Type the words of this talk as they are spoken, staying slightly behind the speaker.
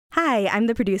Hi, I'm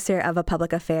the producer of A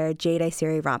Public Affair, Jade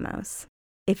Isiri Ramos.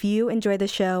 If you enjoy the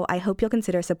show, I hope you'll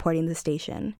consider supporting the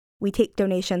station. We take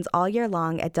donations all year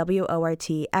long at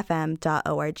wortfm.org.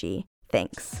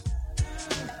 Thanks.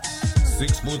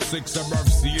 6'6" above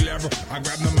sea level. I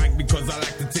grab the mic because I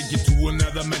like to take you to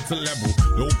another mental level.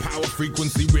 Low power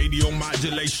frequency radio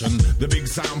modulation. The big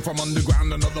sound from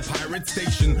underground, another pirate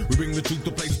station. We bring the truth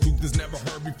to place truth that's never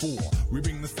heard before. We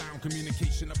bring the sound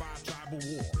communication of our tribal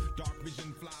war. Dark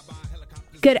vision fly by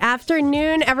helicopter. Good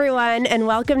afternoon, everyone, and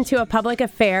welcome to A Public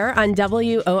Affair on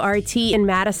WORT in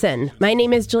Madison. My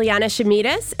name is Juliana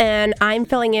Shamidas, and I'm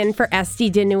filling in for Esty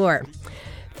Denur.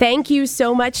 Thank you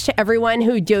so much to everyone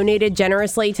who donated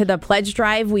generously to the pledge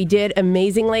drive. We did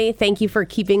amazingly. Thank you for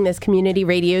keeping this community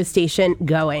radio station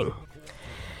going.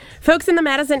 Folks in the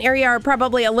Madison area are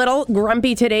probably a little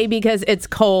grumpy today because it's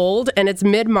cold and it's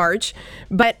mid-March,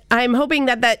 but I'm hoping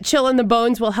that that chill in the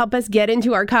bones will help us get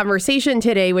into our conversation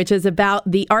today, which is about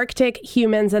the Arctic,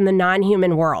 humans, and the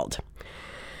non-human world.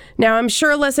 Now, I'm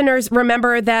sure listeners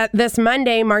remember that this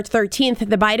Monday, March 13th,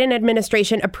 the Biden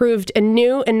administration approved a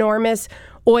new enormous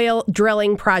oil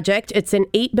drilling project. It's an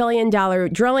 $8 billion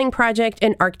drilling project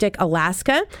in Arctic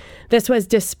Alaska. This was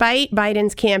despite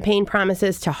Biden's campaign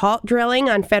promises to halt drilling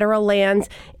on federal lands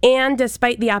and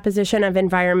despite the opposition of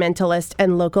environmentalists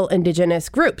and local indigenous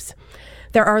groups.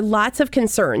 There are lots of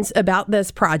concerns about this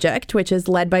project, which is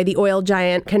led by the oil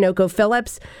giant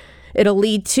ConocoPhillips. It'll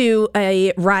lead to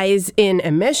a rise in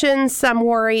emissions, some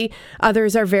worry.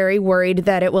 Others are very worried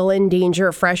that it will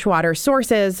endanger freshwater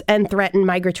sources and threaten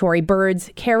migratory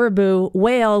birds, caribou,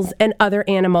 whales, and other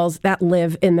animals that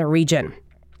live in the region.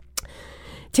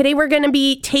 Today, we're going to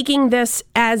be taking this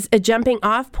as a jumping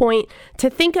off point to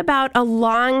think about a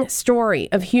long story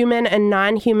of human and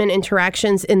non-human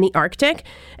interactions in the Arctic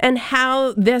and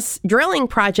how this drilling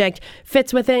project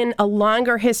fits within a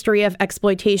longer history of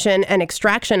exploitation and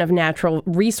extraction of natural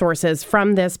resources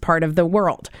from this part of the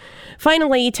world.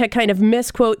 Finally, to kind of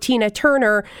misquote Tina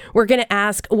Turner, we're going to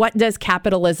ask, what does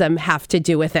capitalism have to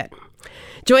do with it?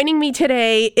 Joining me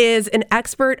today is an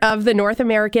expert of the North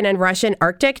American and Russian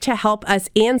Arctic to help us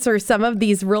answer some of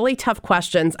these really tough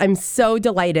questions. I'm so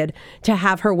delighted to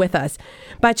have her with us.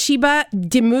 Bathsheba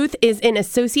Demuth is an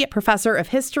associate professor of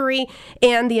history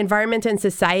and the environment and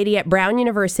society at Brown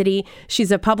University.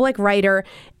 She's a public writer,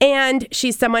 and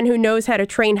she's someone who knows how to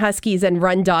train huskies and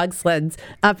run dog sleds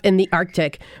up in the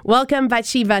Arctic. Welcome,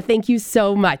 Bathsheba. Thank you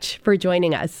so much for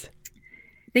joining us.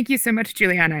 Thank you so much,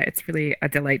 Juliana. It's really a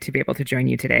delight to be able to join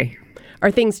you today.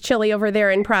 Are things chilly over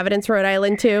there in Providence, Rhode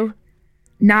Island, too?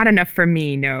 Not enough for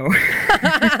me, no.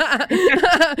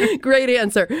 Great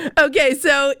answer. Okay,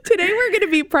 so today we're going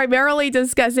to be primarily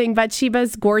discussing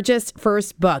Bathsheba's gorgeous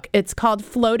first book. It's called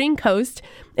Floating Coast,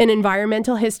 An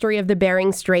Environmental History of the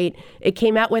Bering Strait. It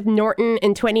came out with Norton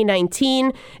in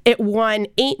 2019. It won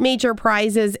 8 major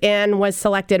prizes and was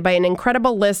selected by an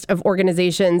incredible list of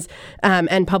organizations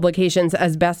and publications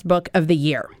as Best Book of the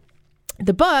Year.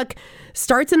 The book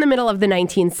starts in the middle of the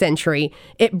 19th century.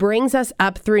 It brings us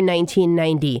up through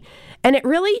 1990, and it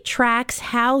really tracks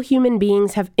how human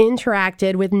beings have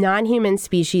interacted with non-human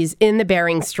species in the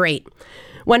Bering Strait.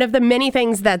 One of the many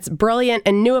things that's brilliant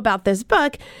and new about this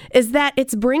book is that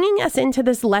it's bringing us into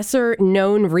this lesser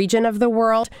known region of the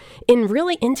world in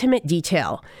really intimate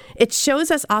detail. It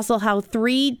shows us also how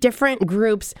 3 different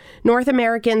groups, North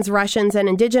Americans, Russians, and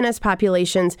indigenous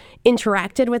populations,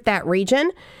 interacted with that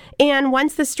region. And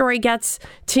once the story gets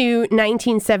to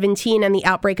 1917 and the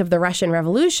outbreak of the Russian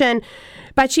Revolution,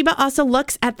 Bathsheba also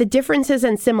looks at the differences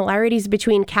and similarities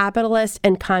between capitalist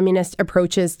and communist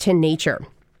approaches to nature.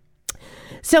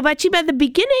 So, Bathsheba, the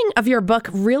beginning of your book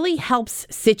really helps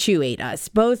situate us,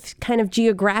 both kind of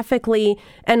geographically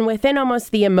and within almost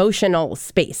the emotional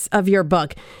space of your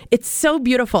book. It's so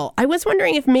beautiful. I was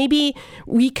wondering if maybe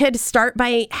we could start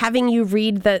by having you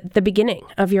read the beginning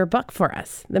of your book for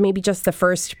us, maybe just the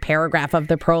first paragraph of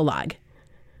the prologue.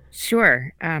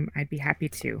 Sure. I'd be happy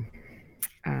to.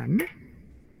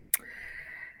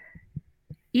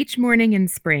 Each morning in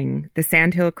spring, the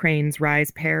sandhill cranes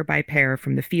rise pair by pair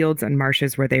from the fields and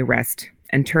marshes where they rest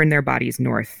and turn their bodies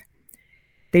north.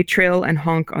 They trill and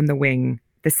honk on the wing,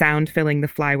 the sound filling the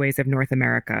flyways of North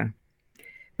America.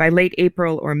 By late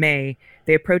April or May,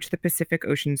 they approach the Pacific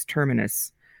Ocean's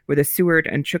terminus, where the Seward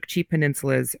and Chukchi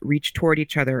peninsulas reach toward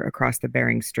each other across the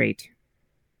Bering Strait.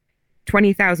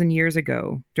 20,000 years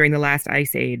ago, during the last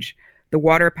ice age, the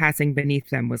water passing beneath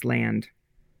them was land.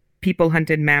 People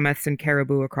hunted mammoths and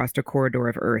caribou across a corridor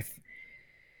of earth.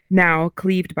 Now,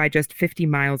 cleaved by just 50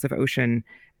 miles of ocean,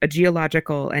 a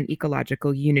geological and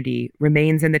ecological unity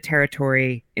remains in the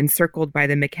territory encircled by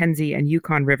the Mackenzie and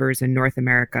Yukon rivers in North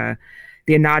America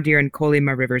the Anadyr and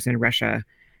Kolyma rivers in Russia,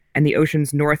 and the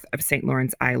oceans north of St.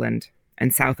 Lawrence Island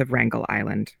and south of Wrangel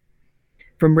Island.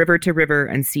 From river to river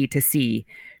and sea to sea,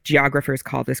 geographers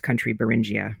call this country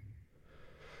Beringia.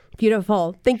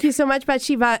 Beautiful. Thank you so much,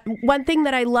 Bathsheba. One thing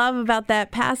that I love about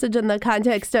that passage in the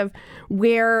context of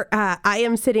where I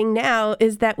am sitting now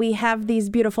is that we have these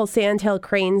beautiful sandhill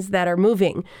cranes that are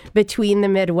moving between the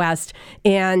Midwest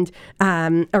and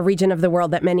a region of the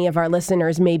world that many of our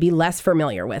listeners may be less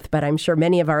familiar with, but I'm sure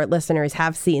many of our listeners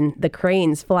have seen the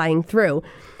cranes flying through.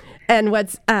 And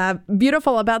what's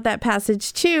beautiful about that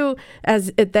passage, too,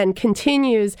 as it then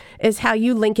continues, is how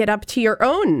you link it up to your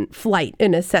own flight,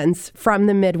 in a sense, from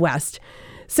the Midwest.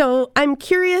 So I'm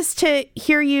curious to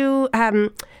hear you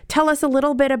tell us a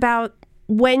little bit about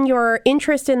when your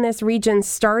interest in this region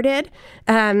started.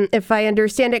 If I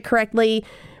understand it correctly,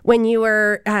 when you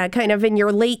were kind of in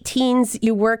your late teens,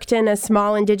 you worked in a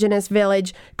small Indigenous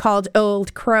village called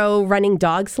Old Crow, running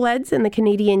dog sleds in the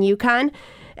Canadian Yukon.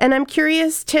 And I'm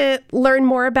curious to learn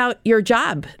more about your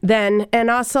job then, and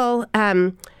also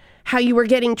how you were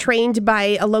getting trained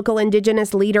by a local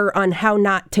Indigenous leader on how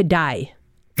not to die.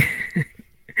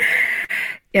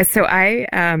 Yeah, so I,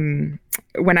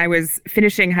 when I was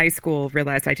finishing high school,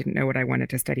 realized I didn't know what I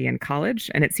wanted to study in college.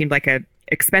 And it seemed like a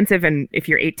expensive and, if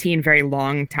you're 18, very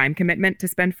long time commitment to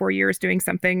spend 4 years doing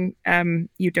something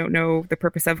you don't know the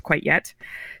purpose of quite yet.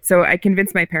 So I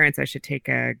convinced my parents I should take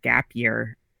a gap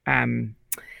year.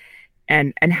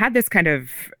 And had this kind of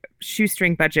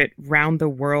shoestring budget round the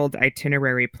world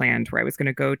itinerary planned, where I was going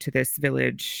to go to this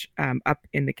village up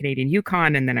in the Canadian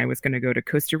Yukon, and then I was going to go to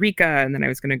Costa Rica, and then I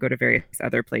was going to go to various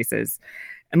other places.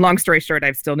 And long story short,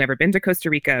 I've still never been to Costa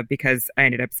Rica because I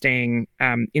ended up staying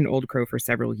in Old Crow for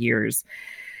several years.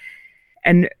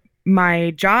 And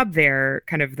my job there,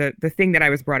 kind of the thing that I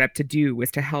was brought up to do,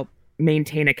 was to help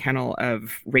maintain a kennel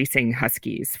of racing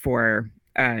huskies for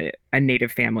a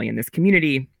native family in this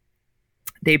community.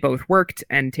 They both worked,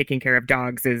 and taking care of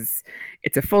dogs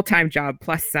it's a full-time job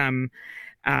plus some.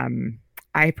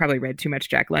 I probably read too much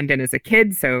Jack London as a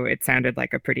kid, so it sounded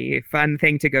like a pretty fun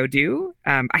thing to go do.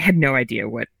 I had no idea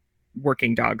what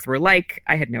working dogs were like.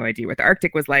 I had no idea what the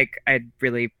Arctic was like. I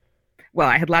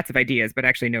had lots of ideas, but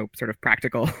actually no sort of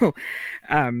practical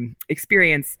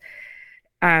experience.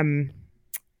 And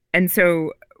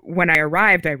so when I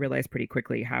arrived, I realized pretty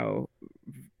quickly how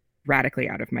radically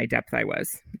out of my depth I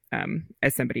was,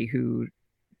 as somebody who,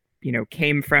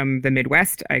 came from the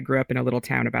Midwest. I grew up in a little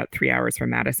town about 3 hours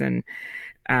from Madison,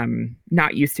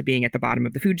 not used to being at the bottom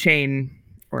of the food chain,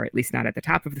 or at least not at the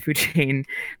top of the food chain,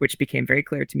 which became very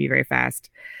clear to me very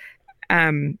fast.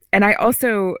 And I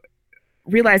also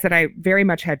realized that I very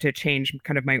much had to change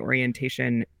kind of my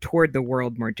orientation toward the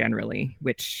world more generally,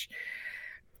 which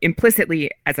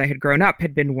implicitly, as I had grown up,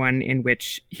 had been one in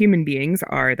which human beings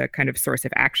are the kind of source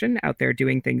of action out there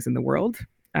doing things in the world.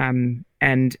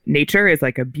 And nature is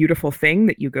like a beautiful thing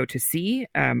that you go to see.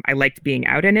 I liked being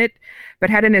out in it,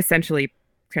 but had an essentially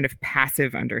kind of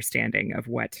passive understanding of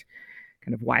what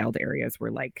kind of wild areas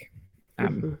were like.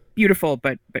 Beautiful,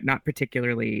 but not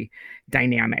particularly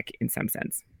dynamic in some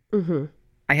sense. Mm-hmm.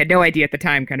 I had no idea at the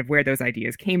time kind of where those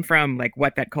ideas came from, like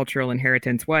what that cultural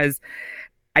inheritance was.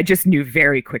 I just knew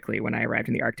very quickly when I arrived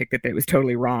in the Arctic that it was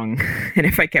totally wrong. And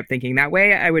if I kept thinking that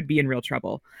way, I would be in real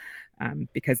trouble,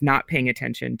 because not paying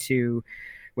attention to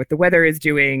what the weather is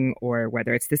doing, or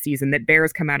whether it's the season that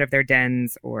bears come out of their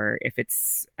dens, or if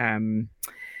it's,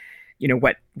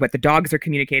 what the dogs are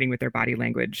communicating with their body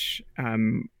language,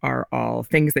 are all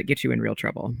things that get you in real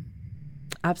trouble.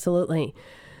 Absolutely.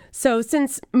 So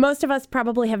since most of us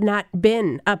probably have not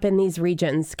been up in these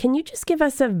regions, can you just give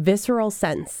us a visceral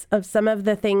sense of some of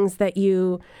the things that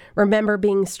you remember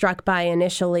being struck by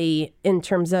initially in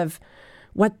terms of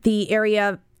what the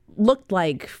area looked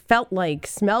like, felt like,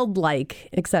 smelled like,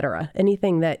 etc.?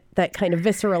 Anything that kind of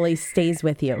viscerally stays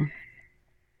with you?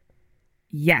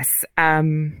 Yes.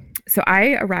 So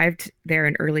I arrived there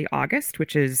in early August,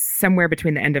 which is somewhere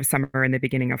between the end of summer and the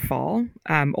beginning of fall.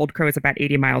 Old Crow is about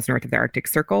 80 miles north of the Arctic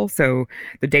Circle, so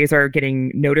the days are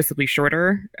getting noticeably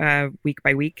shorter week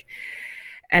by week.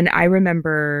 And I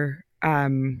remember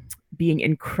being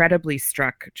incredibly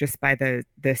struck just by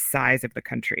the size of the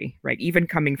country, right? Even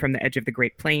coming from the edge of the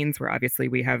Great Plains, where obviously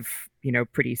we have,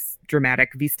 pretty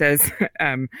dramatic vistas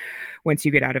once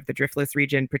you get out of the driftless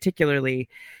region, particularly.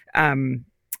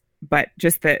 But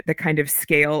just the kind of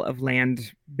scale of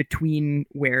land between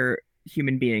where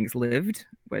human beings lived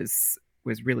was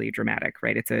really dramatic,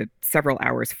 right? It's a several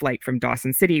hours flight from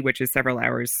Dawson City, which is several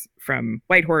hours from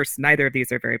Whitehorse. Neither of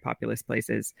these are very populous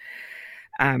places.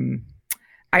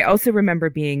 I also remember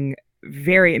being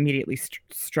very immediately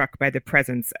struck by the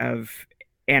presence of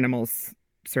animals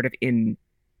sort of in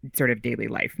sort of daily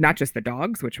life, not just the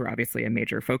dogs, which were obviously a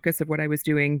major focus of what I was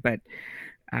doing, but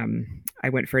I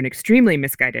went for an extremely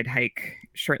misguided hike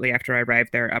shortly after I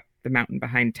arrived there up the mountain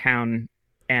behind town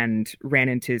and ran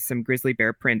into some grizzly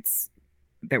bear prints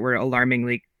that were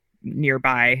alarmingly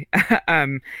nearby.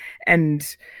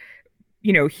 And,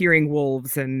 you know, hearing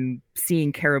wolves and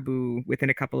seeing caribou within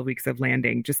a couple of weeks of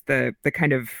landing, just the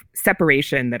kind of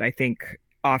separation that I think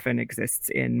often exists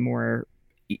in more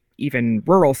even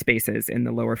rural spaces in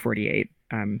the lower 48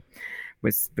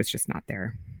 was just not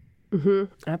there.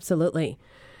 Mm-hmm. Absolutely.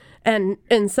 And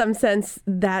in some sense,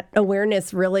 that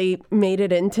awareness really made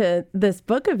it into this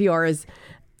book of yours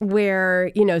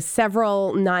where, you know,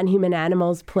 several non-human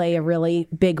animals play a really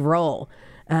big role.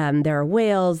 There are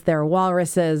whales, there are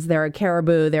walruses, there are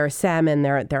caribou, there are salmon,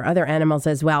 there are other animals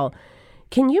as well.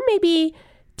 Can you maybe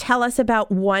tell us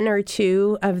about one or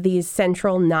two of these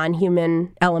central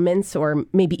non-human elements or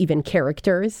maybe even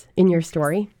characters in your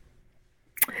story?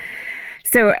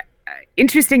 So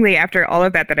interestingly, after all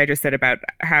of that I just said about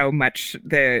how much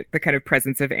the kind of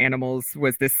presence of animals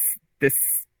was this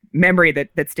memory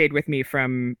that stayed with me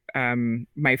from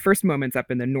my first moments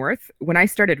up in the north, when I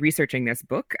started researching this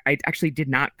book, I actually did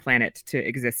not plan it to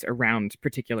exist around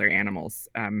particular animals.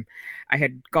 I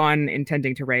had gone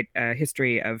intending to write a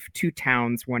history of two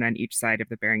towns, one on each side of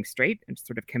the Bering Strait, and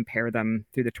sort of compare them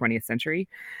through the 20th century.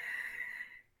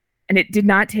 And it did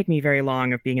not take me very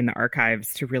long of being in the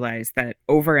archives to realize that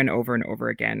over and over and over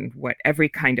again, what every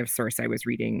kind of source I was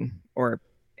reading or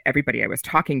everybody I was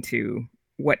talking to,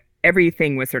 what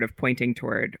everything was sort of pointing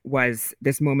toward was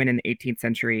this moment in the 18th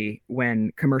century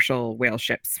when commercial whale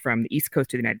ships from the east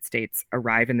coast of the United States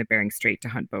arrive in the Bering Strait to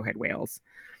hunt bowhead whales.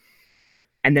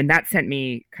 And then that sent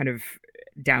me kind of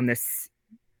down this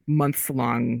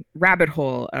months-long rabbit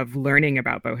hole of learning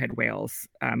about bowhead whales,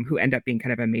 who end up being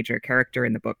kind of a major character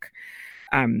in the book,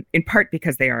 in part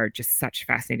because they are just such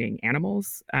fascinating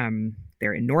animals.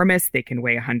 They're enormous. They can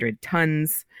weigh 100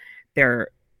 tons. They're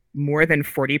more than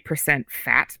 40%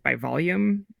 fat by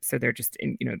volume. So they're just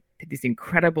these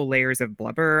incredible layers of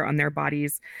blubber on their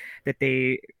bodies that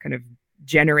they kind of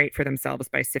generate for themselves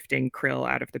by sifting krill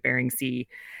out of the Bering Sea.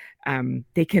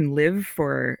 They can live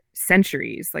for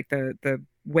centuries. Like the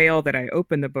whale that I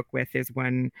open the book with is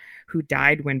one who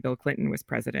died when Bill Clinton was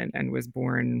president and was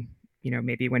born,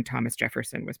 maybe when Thomas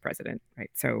Jefferson was president,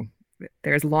 right? So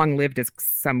they're as long lived as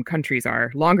some countries are,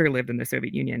 longer lived than the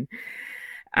Soviet Union.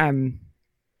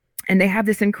 And they have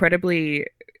this incredibly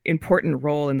important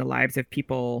role in the lives of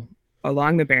people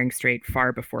along the Bering Strait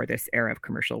far before this era of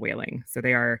commercial whaling. So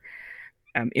they are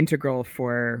integral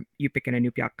for Yupik and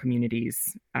Inupiaq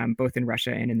communities, both in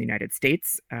Russia and in the United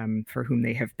States, for whom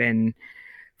they have been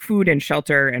food and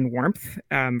shelter and warmth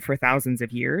for thousands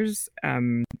of years.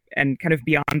 And kind of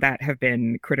beyond that have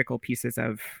been critical pieces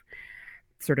of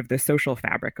sort of the social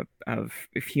fabric of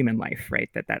human life, right?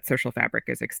 That social fabric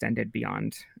is extended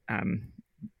beyond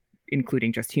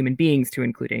including just human beings to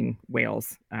including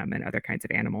whales and other kinds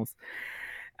of animals.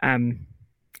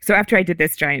 So after I did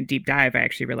this giant deep dive, I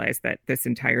actually realized that this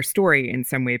entire story in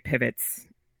some way pivots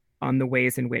on the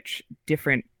ways in which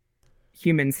different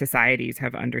human societies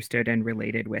have understood and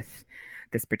related with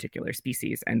this particular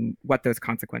species and what those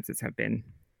consequences have been.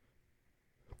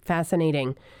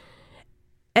 Fascinating.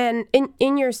 And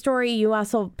in your story, you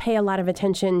also pay a lot of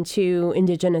attention to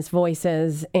Indigenous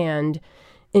voices and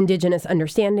Indigenous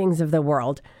understandings of the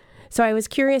world. So I was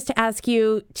curious to ask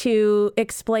you to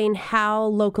explain how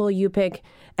local Yupik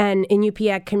and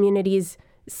Inupiaq communities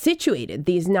situated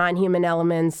these non-human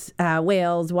elements,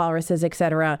 whales, walruses,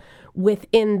 etc.,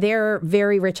 within their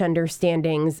very rich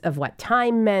understandings of what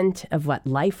time meant, of what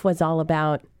life was all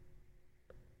about.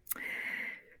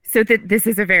 So this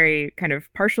is a very kind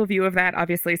of partial view of that,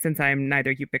 obviously, since I'm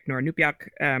neither Yupik nor Inupiaq,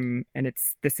 and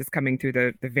this is coming through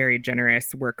the very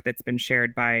generous work that's been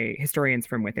shared by historians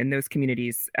from within those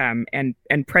communities, and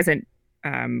present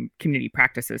community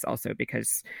practices also,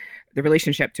 because the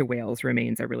relationship to whales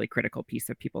remains a really critical piece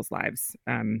of people's lives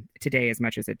today, as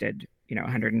much as it did,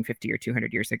 150 or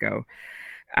 200 years ago.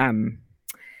 And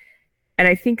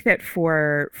I think that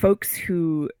for folks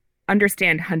who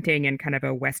understand hunting in kind of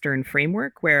a Western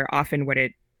framework, where often what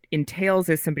it entails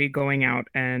is somebody going out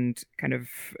and kind of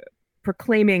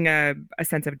proclaiming a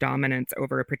sense of dominance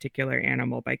over a particular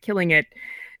animal by killing it.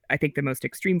 I think the most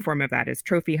extreme form of that is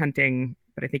trophy hunting,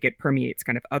 but I think it permeates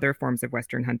kind of other forms of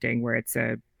Western hunting where it's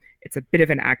a bit of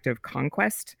an act of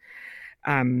conquest.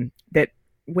 That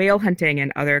whale hunting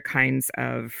and other kinds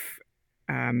of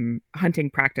hunting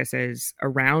practices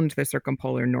around the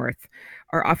circumpolar north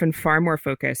are often far more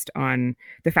focused on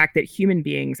the fact that human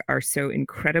beings are so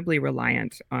incredibly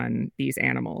reliant on these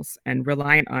animals and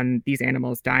reliant on these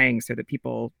animals dying so that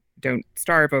people don't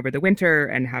starve over the winter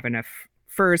and have enough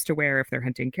furs to wear if they're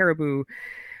hunting caribou,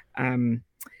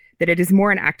 that it is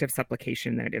more an act of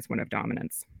supplication than it is one of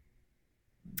dominance.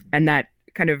 And that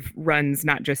kind of runs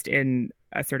not just in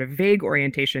a sort of vague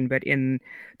orientation, but in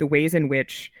the ways in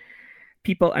which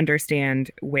people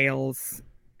understand whales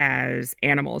as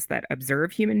animals that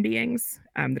observe human beings,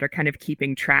 that are kind of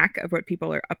keeping track of what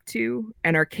people are up to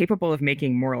and are capable of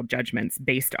making moral judgments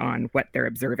based on what they're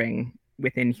observing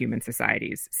within human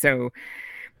societies. So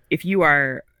if you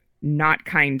are not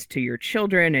kind to your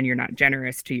children and you're not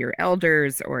generous to your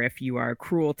elders, or if you are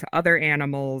cruel to other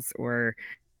animals, or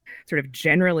sort of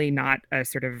generally not a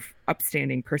sort of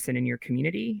upstanding person in your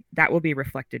community, that will be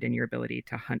reflected in your ability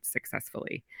to hunt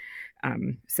successfully.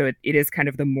 So it is kind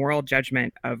of the moral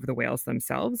judgment of the whales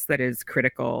themselves that is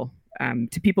critical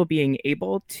to people being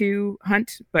able to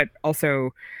hunt, but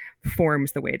also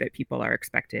forms the way that people are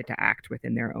expected to act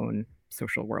within their own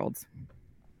social worlds.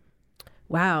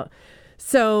 Wow.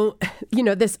 So,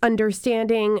 this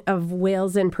understanding of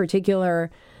whales in particular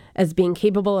as being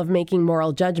capable of making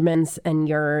moral judgments, and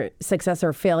your success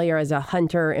or failure as a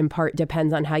hunter in part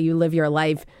depends on how you live your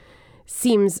life,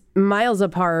 seems miles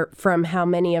apart from how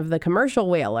many of the commercial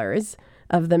whalers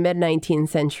of the mid-19th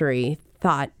century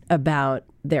thought about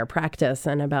their practice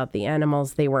and about the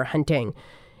animals they were hunting.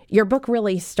 Your book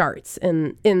really starts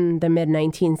in the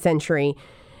mid-19th century,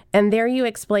 and there you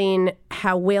explain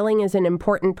how whaling is an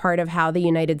important part of how the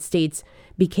United States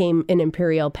became an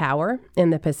imperial power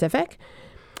in the Pacific.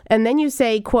 And then you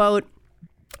say, quote,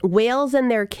 "Whales and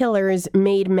their killers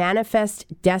made manifest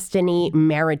destiny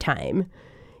maritime."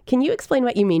 Can you explain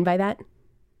what you mean by that?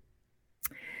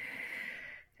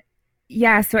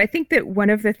 Yeah, so I think that one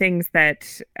of the things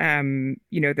that,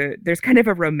 there's kind of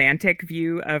a romantic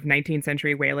view of 19th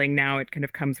century whaling now. It kind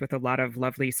of comes with a lot of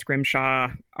lovely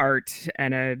scrimshaw art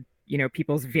and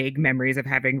people's vague memories of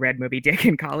having read Moby Dick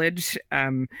in college.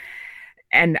 And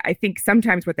I think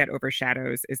sometimes what that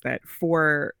overshadows is that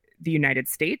for the United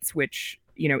States, which,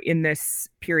 in this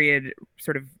period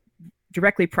sort of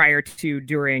directly prior to,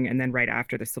 during, and then right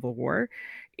after the Civil War,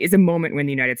 is a moment when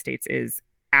the United States is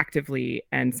actively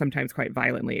and sometimes quite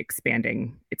violently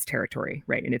expanding its territory,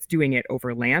 right? And it's doing it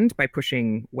over land by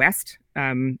pushing west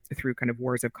through kind of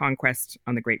wars of conquest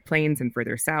on the Great Plains and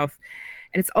further south.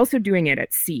 And it's also doing it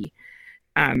at sea.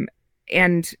 And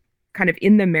kind of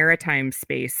in the maritime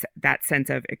space, that sense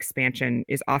of expansion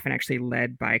is often actually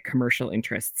led by commercial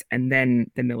interests, and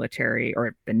then the military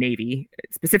or the Navy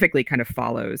specifically kind of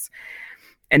follows.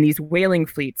 And these whaling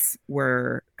fleets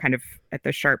were kind of at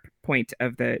the sharp point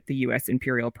of the U.S.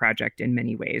 imperial project in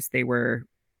many ways. They were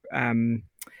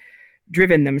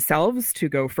driven themselves to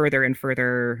go further and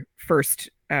further, first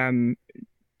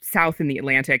south in the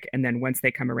Atlantic, and then once they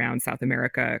come around South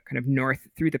America, kind of north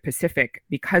through the Pacific,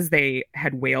 because they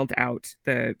had whaled out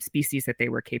the species that they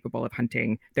were capable of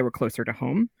hunting that were closer to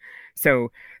home.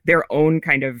 So their own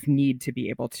kind of need to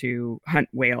be able to hunt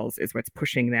whales is what's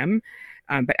pushing them.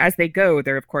 But as they go,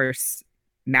 they're, of course,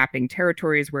 mapping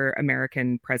territories where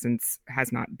American presence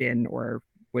has not been or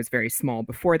was very small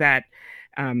before that,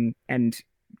 and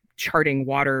charting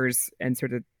waters and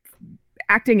sort of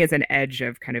acting as an edge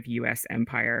of kind of U.S.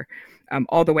 empire,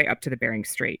 all the way up to the Bering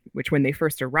Strait, which when they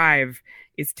first arrive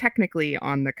is technically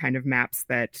on the kind of maps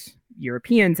that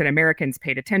Europeans and Americans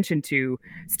paid attention to,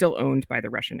 still owned by the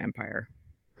Russian Empire.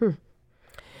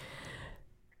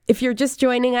 If you're just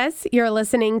joining us, you're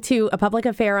listening to A Public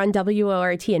Affair on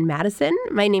WORT in Madison.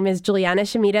 My name is Juliana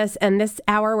Shamidas, and this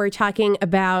hour we're talking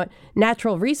about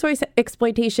natural resource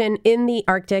exploitation in the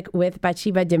Arctic with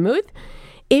Bathsheba Demuth.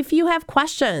 If you have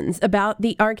questions about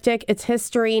the Arctic, its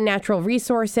history, natural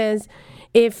resources,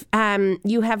 if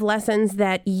you have lessons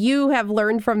that you have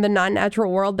learned from the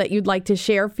non-natural world that you'd like to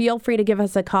share, feel free to give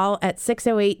us a call at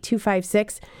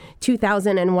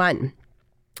 608-256-2001.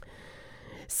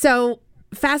 So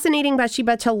fascinating,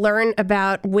 Bathsheba, to learn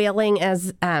about whaling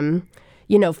as,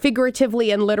 figuratively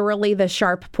and literally the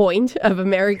sharp point of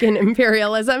American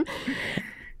imperialism.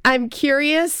 I'm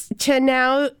curious to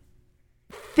now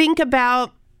think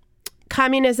about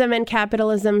communism and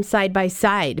capitalism side by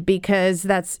side, because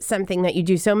that's something that you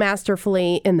do so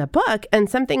masterfully in the book, and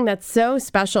something that's so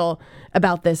special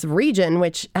about this region,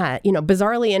 which,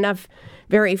 bizarrely enough,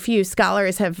 very few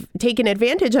scholars have taken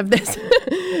advantage of this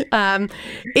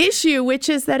issue, which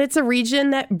is that it's a region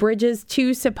that bridges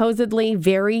two supposedly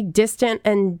very distant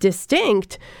and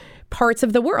distinct parts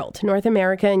of the world, North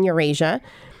America and Eurasia.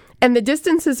 And the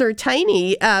distances are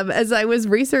tiny. As I was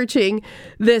researching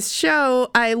this show,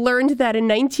 I learned that in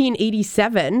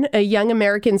 1987, a young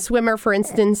American swimmer, for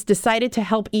instance, decided to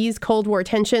help ease Cold War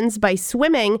tensions by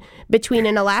swimming between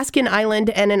an Alaskan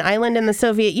island and an island in the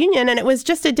Soviet Union. And it was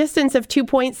just a distance of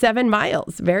 2.7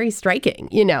 miles. Very striking,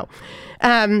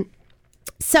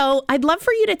 So I'd love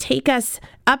for you to take us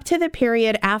up to the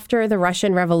period after the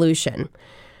Russian Revolution.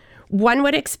 One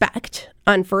would expect,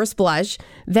 on first blush,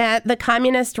 that the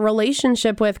communist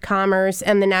relationship with commerce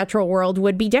and the natural world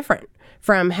would be different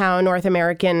from how North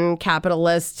American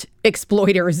capitalist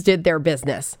exploiters did their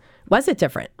business. Was it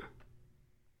different?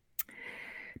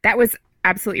 That was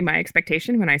absolutely my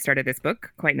expectation when I started this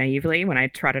book, quite naively, when I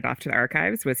trotted off to the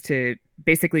archives, was to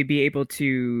basically be able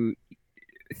to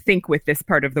think with this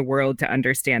part of the world to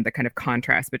understand the kind of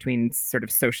contrast between sort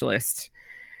of socialist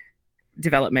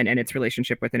development and its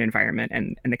relationship with an environment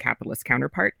and the capitalist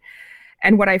counterpart.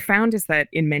 And what I found is that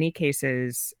in many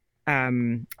cases,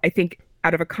 I think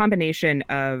out of a combination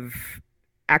of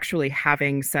actually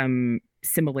having some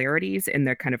similarities in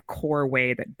the kind of core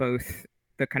way that both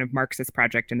the kind of Marxist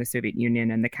project in the Soviet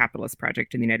Union and the capitalist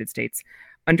project in the United States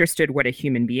understood what a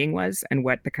human being was and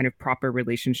what the kind of proper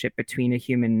relationship between a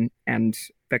human and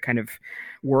the kind of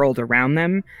world around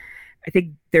them. I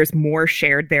think there's more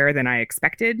shared there than I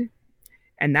expected.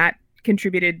 And that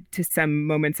contributed to some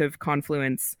moments of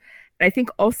confluence. I think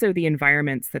also the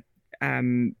environments that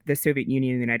the Soviet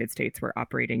Union and the United States were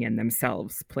operating in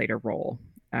themselves played a role.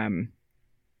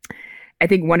 I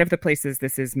think one of the places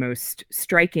this is most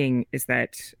striking is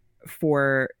that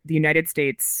for the United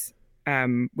States,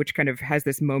 which kind of has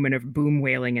this moment of boom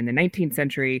whaling in the 19th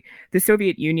century, the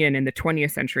Soviet Union in the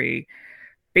 20th century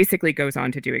basically goes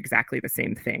on to do exactly the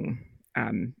same thing.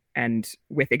 And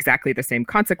with exactly the same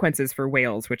consequences for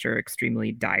whales, which are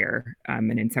extremely dire,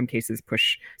 and in some cases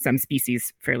push some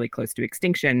species fairly close to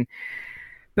extinction.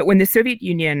 But when the Soviet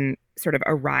Union sort of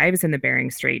arrives in the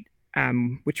Bering Strait,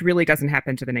 which really doesn't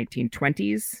happen to the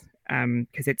 1920s,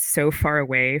 because it's so far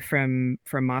away from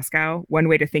Moscow. One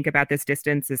way to think about this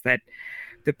distance is that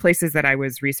the places that I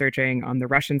was researching on the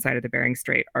Russian side of the Bering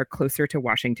Strait are closer to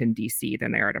Washington, D.C.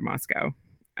 than they are to Moscow.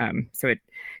 So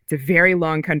it's a very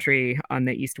long country on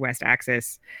the east-west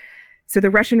axis. So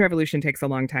the Russian Revolution takes a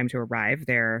long time to arrive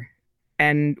there.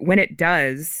 And when it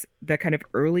does, the kind of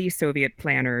early Soviet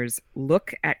planners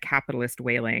look at capitalist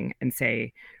whaling and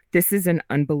say, this is an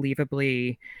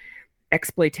unbelievably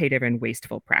exploitative and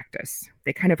wasteful practice.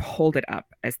 They kind of hold it up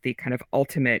as the kind of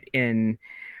ultimate in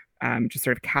just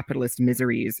sort of capitalist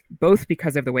miseries, both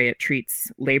because of the way it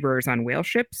treats laborers on whale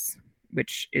ships,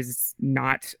 which is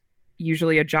not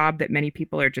usually a job that many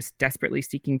people are just desperately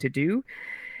seeking to do,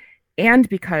 and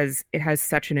because it has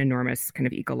such an enormous kind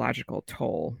of ecological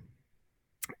toll.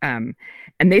 And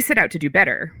they set out to do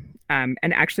better, and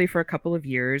actually for a couple of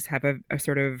years have a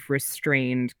sort of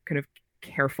restrained, kind of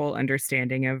careful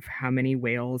understanding of how many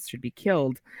whales should be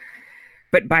killed.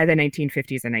 But by the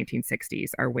 1950s and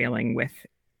 1960s are whaling with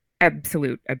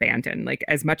absolute abandon, like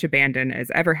as much abandon as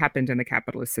ever happened in the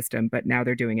capitalist system. But now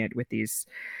they're doing it with these,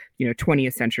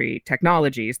 20th century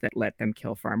technologies that let them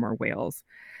kill far more whales.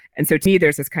 And so to me,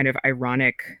 there's this kind of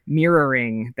ironic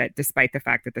mirroring that despite the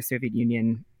fact that the Soviet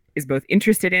Union is both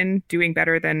interested in doing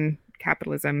better than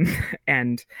capitalism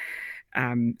and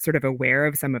sort of aware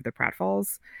of some of the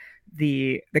pratfalls,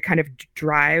 the kind of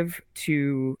drive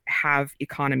to have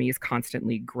economies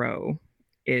constantly grow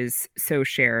is so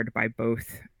shared by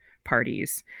both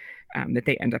parties that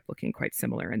they end up looking quite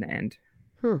similar in the end.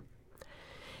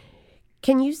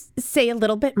 Can you say a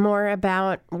little bit more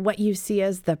about what you see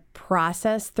as the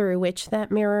process through which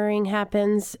that mirroring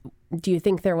happens? Do you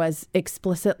think there was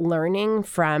explicit learning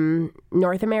from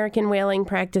North American whaling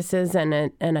practices and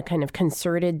a kind of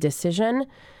concerted decision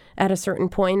at a certain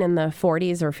point in the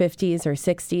 40s or 50s or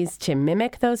 60s to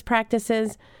mimic those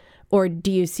practices? Or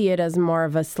do you see it as more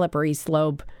of a slippery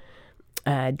slope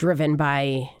driven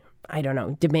by,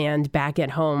 demand back at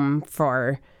home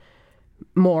for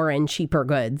more and cheaper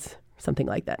goods, something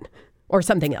like that, or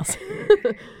something else?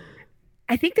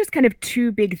 I think there's kind of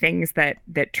two big things that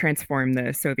transform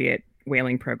the Soviet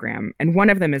whaling program. And one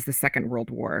of them is the Second World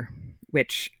War,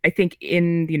 which I think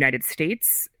in the United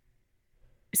States,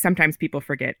 sometimes people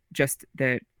forget just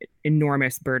the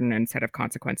enormous burden and set of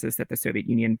consequences that the Soviet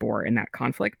Union bore in that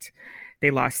conflict.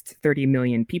 They lost 30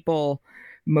 million people.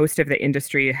 Most of the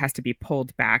industry has to be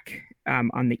pulled back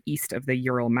on the east of the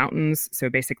Ural Mountains. So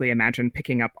basically imagine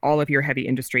picking up all of your heavy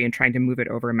industry and trying to move it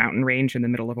over a mountain range in the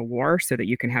middle of a war so that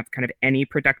you can have kind of any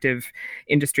productive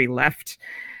industry left.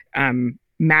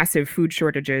 Massive food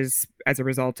shortages as a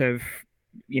result of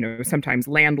sometimes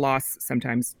land loss,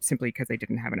 sometimes simply because they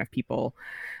didn't have enough people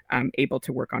able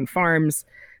to work on farms.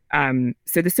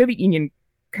 So the Soviet Union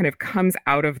kind of comes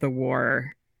out of the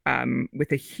war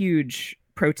with a huge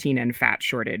protein and fat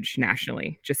shortage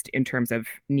nationally, just in terms of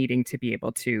needing to be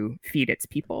able to feed its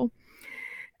people.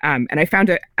 And I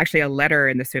found actually a letter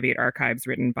in the Soviet archives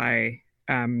written by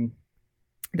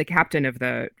the captain of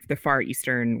the Far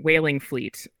Eastern whaling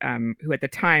fleet, who at the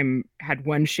time had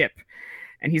one ship.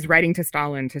 And he's writing to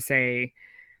Stalin to say,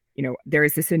 there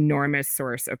is this enormous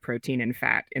source of protein and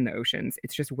fat in the oceans.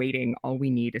 It's just waiting. All we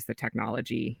need is the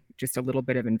technology, just a little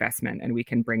bit of investment, and we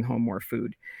can bring home more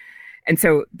food. And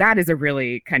so that is a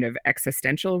really kind of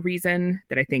existential reason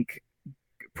that I think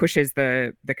pushes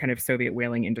the kind of Soviet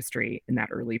whaling industry in that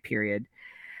early period.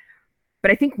 But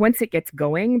I think once it gets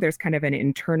going, there's kind of an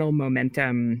internal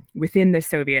momentum within the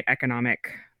Soviet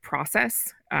economic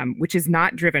process, which is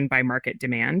not driven by market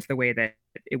demand the way that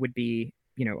it would be,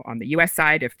 on the US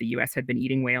side, if the US had been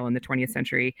eating whale in the 20th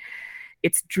century.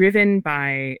 It's driven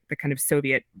by the kind of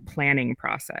Soviet planning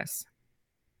process,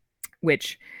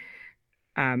 which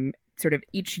sort of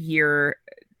each year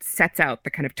sets out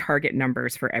the kind of target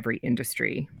numbers for every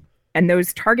industry. And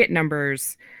those target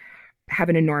numbers have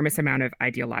an enormous amount of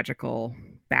ideological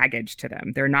baggage to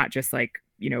them. They're not just like,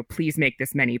 please make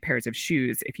this many pairs of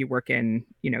shoes if you work in,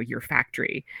 your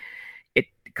factory. It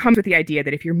comes with the idea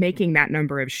that if you're making that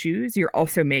number of shoes, you're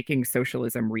also making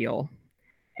socialism real.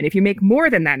 And if you make more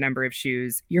than that number of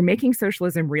shoes, you're making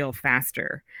socialism real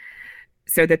faster.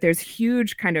 So that there's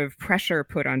huge kind of pressure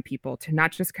put on people to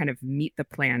not just kind of meet the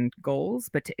planned goals,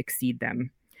 but to exceed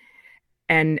them.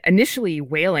 And initially,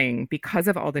 whaling, because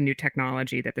of all the new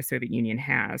technology that the Soviet Union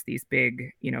has, these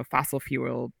big, fossil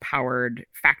fuel powered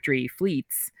factory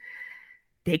fleets,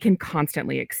 they can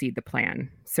constantly exceed the plan.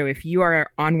 So if you are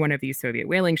on one of these Soviet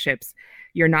whaling ships,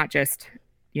 you're not just,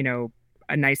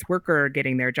 a nice worker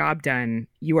getting their job done.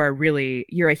 You're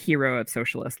a hero of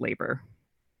socialist labor.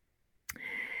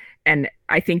 And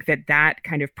I think that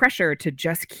kind of pressure to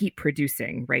just keep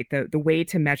producing, right? The way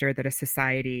to measure that a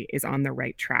society is on the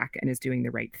right track and is doing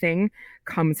the right thing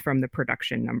comes from the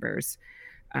production numbers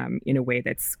in a way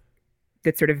that's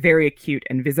sort of very acute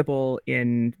and visible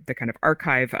in the kind of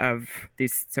archive of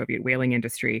this Soviet whaling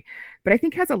industry, but I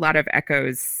think has a lot of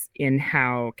echoes in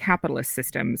how capitalist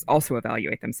systems also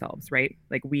evaluate themselves, right?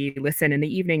 Like we listen in the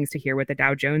evenings to hear what the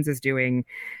Dow Jones is doing,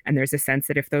 and there's a sense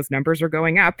that if those numbers are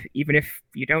going up, even if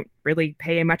you don't really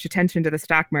pay much attention to the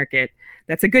stock market,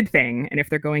 that's a good thing. And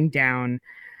if they're going down,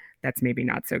 that's maybe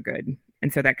not so good.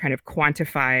 And so that kind of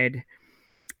quantified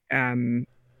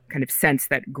kind of sense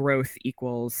that growth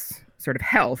equals sort of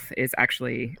health is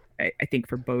actually, I think,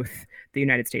 for both the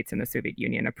United States and the Soviet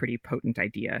Union, a pretty potent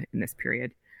idea in this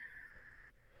period.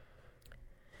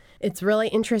 It's really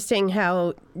interesting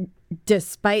how,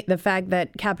 despite the fact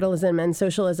that capitalism and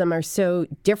socialism are so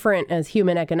different as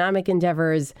human economic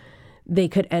endeavors, they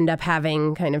could end up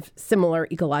having kind of similar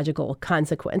ecological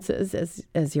consequences,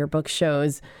 as your book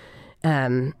shows.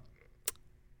 So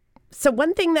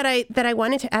one thing that I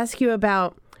wanted to ask you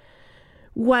about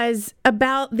was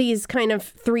about these kind of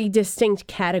three distinct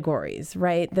categories,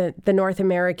 right? The North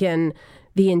American,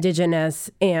 the indigenous,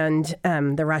 and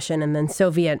the Russian, and then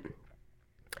Soviet.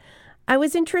 I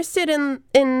was interested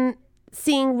in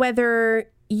seeing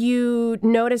whether you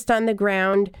noticed on the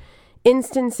ground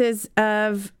instances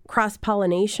of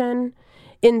cross-pollination,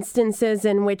 instances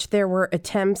in which there were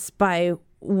attempts by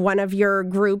one of your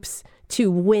groups to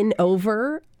win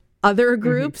over other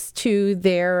groups to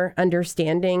their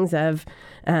understandings of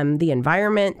the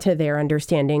environment, to their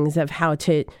understandings of how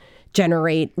to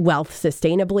generate wealth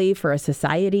sustainably for a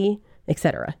society, et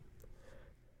cetera.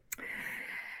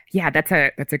 Yeah, that's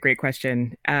a great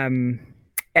question.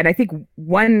 And I think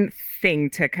one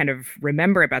thing to kind of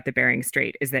remember about the Bering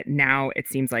Strait is that now it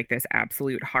seems like this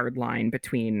absolute hard line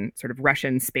between sort of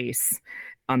Russian space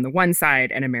on the one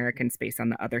side and American space on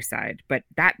the other side. But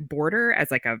that border as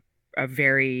like a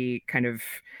very kind of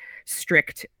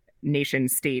strict nation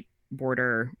state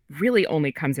border really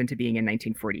only comes into being in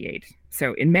 1948.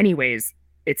 So in many ways,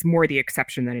 it's more the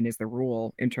exception than it is the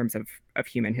rule in terms of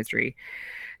human history.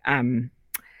 And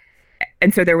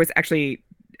so there was actually,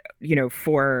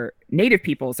 for native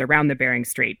peoples around the Bering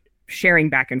Strait, sharing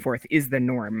back and forth is the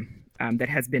norm that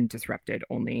has been disrupted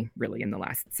only really in the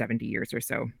last 70 years or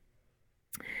so.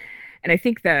 And I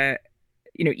think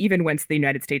even once the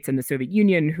United States and the Soviet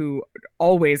Union, who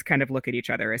always kind of look at each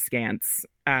other askance,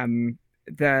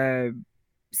 the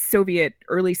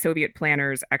early Soviet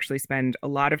planners actually spend a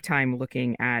lot of time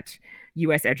looking at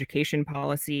U.S. education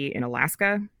policy in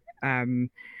Alaska.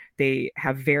 They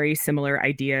have very similar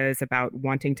ideas about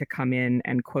wanting to come in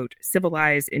and, quote,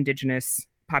 civilize indigenous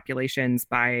populations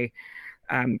by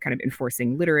kind of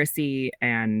enforcing literacy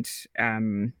and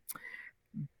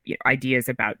ideas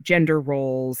about gender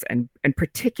roles, and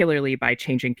particularly by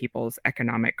changing people's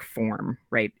economic form,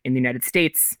 right? In the United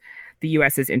States, the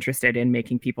US is interested in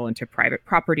making people into private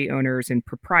property owners and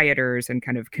proprietors and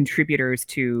kind of contributors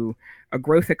to a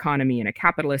growth economy in a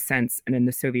capitalist sense. And in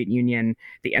the Soviet Union,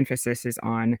 the emphasis is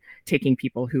on taking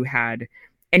people who had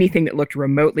anything that looked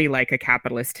remotely like a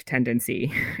capitalist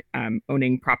tendency,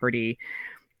 owning property.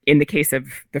 In the case of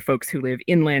the folks who live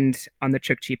inland on the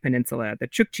Chukchi Peninsula, the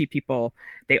Chukchi people,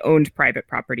 they owned private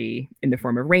property in the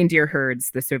form of reindeer herds.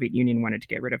 The Soviet Union wanted to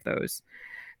get rid of those.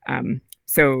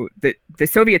 So the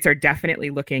Soviets are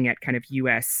definitely looking at kind of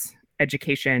US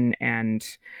education and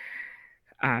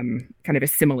kind of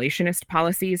assimilationist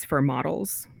policies for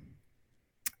models.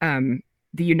 The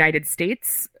United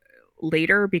States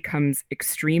later becomes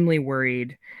extremely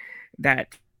worried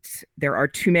that there are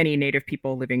too many Native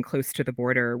people living close to the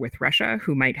border with Russia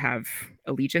who might have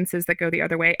allegiances that go the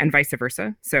other way, and vice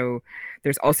versa. So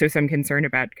there's also some concern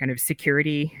about kind of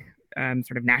security,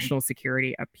 sort of national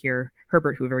security up here.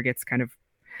 Herbert Hoover gets kind of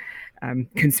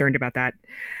concerned about that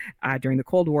during the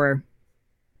Cold War.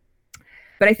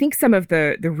 But I think some of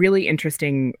the really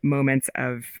interesting moments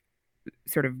of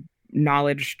sort of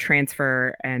knowledge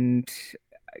transfer and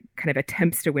kind of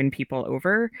attempts to win people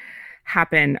over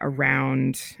happen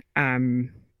around,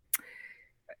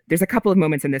 there's a couple of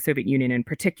moments in the Soviet Union in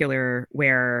particular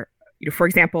where, for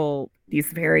example,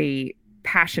 these very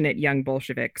passionate young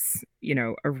Bolsheviks,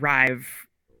 arrive.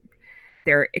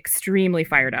 They're extremely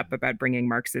fired up about bringing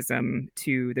Marxism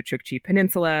to the Chukchi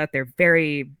Peninsula. They're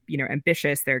very,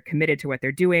 ambitious. They're committed to what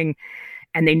they're doing.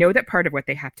 And they know that part of what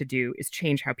they have to do is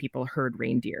change how people herd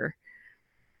reindeer.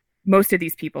 Most of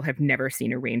these people have never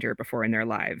seen a reindeer before in their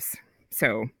lives.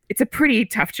 So it's a pretty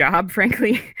tough job,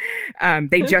 frankly.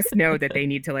 They just know that they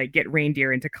need to get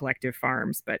reindeer into collective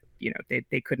farms, but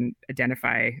they couldn't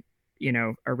identify,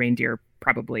 a reindeer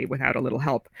probably without a little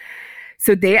help.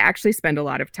 So they actually spend a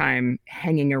lot of time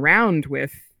hanging around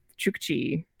with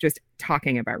Chukchi, just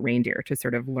talking about reindeer to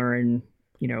sort of learn,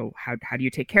 how do you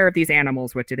take care of these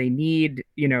animals? What do they need?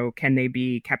 Can they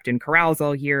be kept in corrals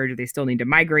all year? Do they still need to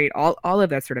migrate? All of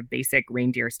that sort of basic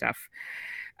reindeer stuff.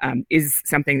 Is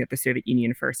something that the Soviet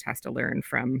Union first has to learn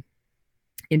from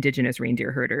indigenous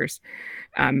reindeer herders.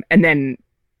 And then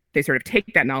they sort of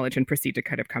take that knowledge and proceed to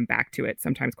kind of come back to it,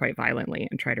 sometimes quite violently,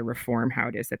 and try to reform how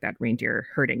it is that reindeer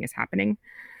herding is happening.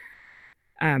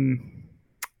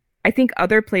 I think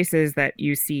other places that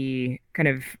you see kind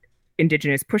of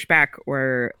indigenous pushback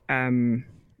or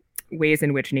ways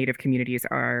in which Native communities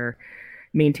are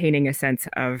maintaining a sense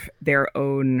of their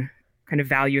own kind of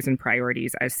values and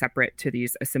priorities as separate to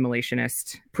these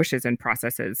assimilationist pushes and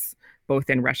processes, both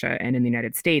in Russia and in the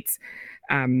United States,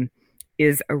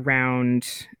 is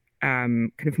around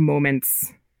kind of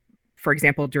moments, for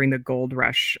example, during the gold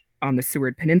rush on the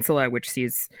Seward Peninsula, which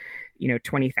sees,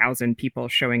 20,000 people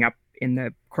showing up in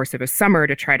the course of a summer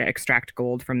to try to extract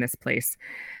gold from this place.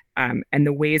 And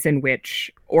the ways in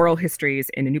which oral histories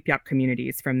in Inupiaq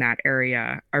communities from that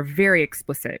area are very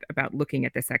explicit about looking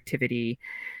at this activity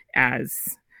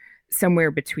as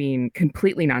somewhere between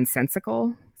completely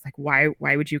nonsensical. It's like,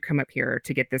 why would you come up here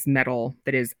to get this metal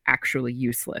that is actually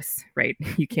useless, right?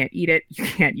 You can't eat it. You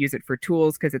can't use it for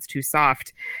tools because it's too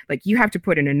soft. Like, you have to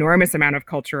put an enormous amount of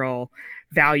cultural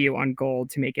value on gold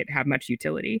to make it have much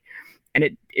utility. And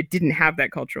it didn't have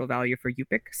that cultural value for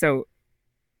Yupik. So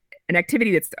an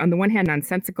activity that's on the one hand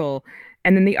nonsensical,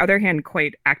 and then the other hand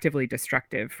quite actively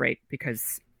destructive, right?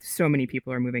 Because so many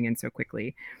people are moving in so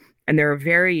quickly. And there are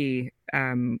very,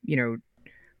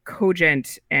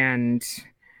 cogent and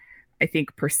I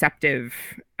think perceptive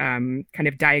kind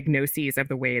of diagnoses of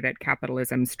the way that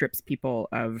capitalism strips people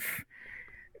of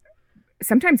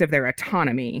sometimes of their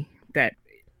autonomy that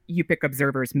Yupik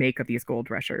observers make of these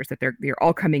gold rushers, that they're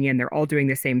all coming in, they're all doing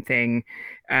the same thing.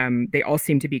 They all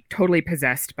seem to be totally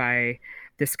possessed by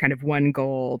this kind of one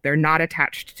goal. They're not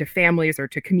attached to families or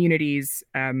to communities.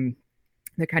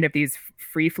 The kind of these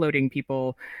free-floating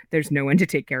people, there's no one to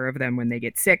take care of them when they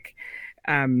get sick,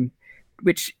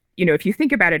 which, if you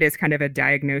think about it as kind of a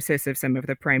diagnosis of some of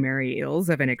the primary ills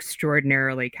of an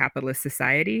extraordinarily capitalist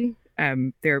society,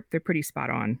 they're pretty spot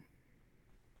on.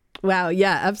 Wow.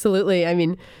 Yeah, absolutely. I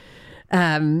mean,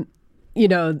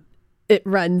 it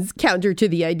runs counter to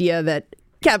the idea that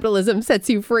capitalism sets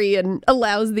you free and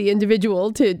allows the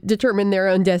individual to determine their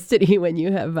own destiny when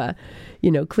you have,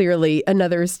 clearly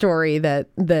another story that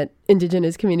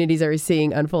indigenous communities are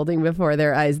seeing unfolding before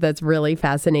their eyes. That's really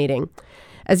fascinating.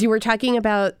 as you were talking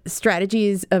about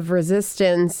strategies of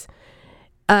resistance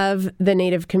of the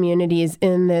Native communities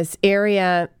in this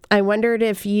area, I wondered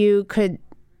if you could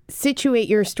situate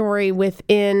your story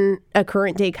within a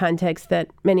current day context that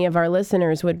many of our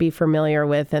listeners would be familiar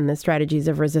with, and the strategies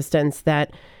of resistance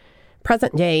that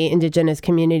present day Indigenous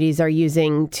communities are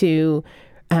using to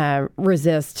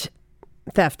resist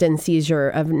theft and seizure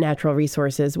of natural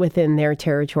resources within their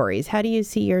territories. How do you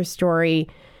see your story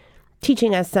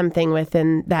teaching us something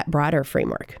within that broader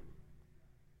framework?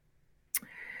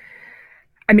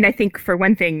 I mean, I think for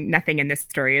one thing, nothing in this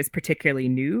story is particularly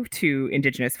new to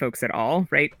Indigenous folks at all,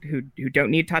 right? Who don't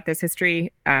need taught this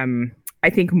history. I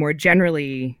think more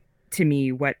generally, to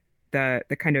me, what the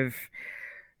kind of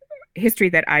history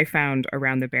that I found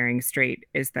around the Bering Strait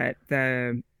is that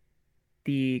the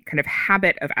kind of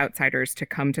habit of outsiders to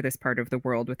come to this part of the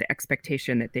world with the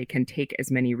expectation that they can take as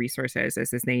many resources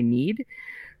as they need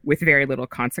with very little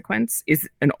consequence is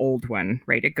an old one,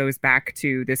 right? It goes back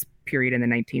to this period in the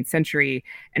 19th century,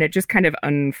 and it just kind of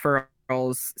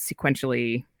unfurls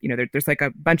sequentially. There's like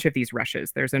a bunch of these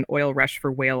rushes. There's an oil rush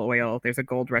for whale oil. There's a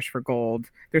gold rush for gold.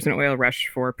 There's an oil rush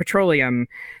for petroleum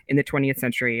in the 20th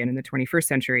century and in the 21st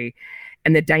century.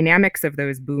 And the dynamics of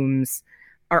those booms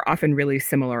are often really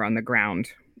similar on the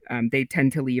ground. They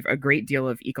tend to leave a great deal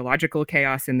of ecological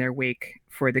chaos in their wake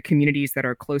for the communities that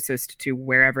are closest to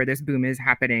wherever this boom is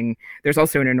happening. There's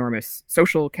also an enormous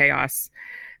social chaos.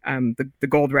 The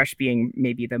gold rush being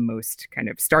maybe the most kind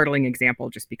of startling example,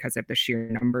 just because of the sheer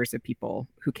numbers of people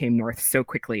who came north so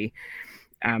quickly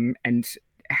and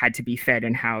had to be fed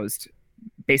and housed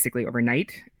basically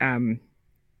overnight.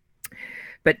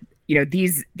 But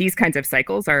these kinds of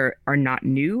cycles are not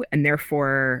new, and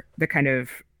therefore the kind of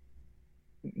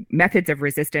methods of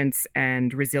resistance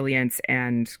and resilience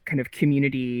and kind of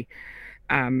community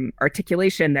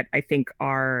articulation that I think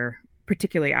are,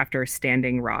 particularly after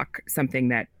Standing Rock, something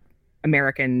that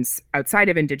Americans outside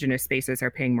of Indigenous spaces are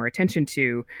paying more attention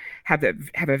to, have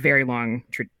a very long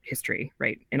history,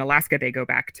 right? In Alaska, they go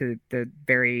back to the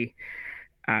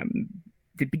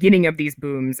beginning of these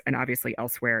booms, and obviously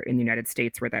elsewhere in the United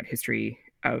States, where that history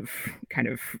of kind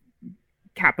of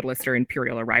capitalist or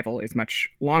imperial arrival is much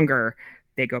longer,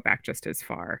 they go back just as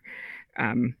far.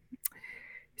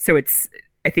 So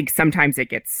I think sometimes it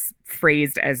gets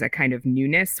phrased as a kind of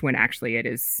newness when actually it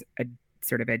is a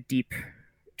sort of a deep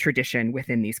tradition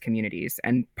within these communities,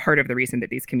 and part of the reason that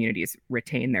these communities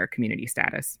retain their community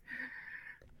status.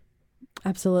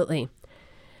 Absolutely.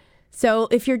 So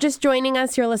if you're just joining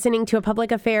us, you're listening to A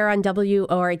Public Affair on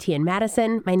WORT in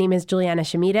Madison. My name is Juliana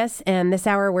Shamidas, and this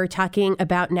hour we're talking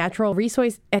about natural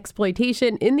resource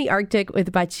exploitation in the Arctic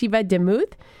with Bathsheba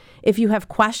Demuth. If you have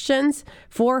questions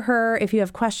for her, if you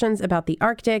have questions about the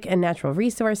Arctic and natural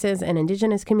resources and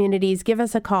Indigenous communities, give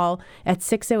us a call at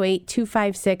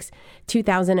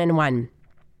 608-256-2001.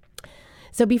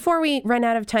 So before we run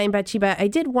out of time, Bathsheba, I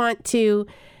did want to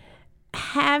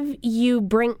have you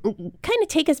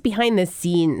take us behind the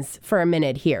scenes for a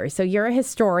minute here. So you're a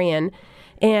historian,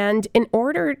 and in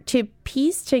order to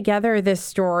piece together this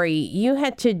story, you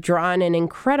had to draw on an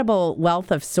incredible wealth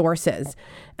of sources.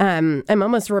 I'm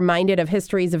almost reminded of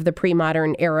histories of the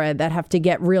pre-modern era that have to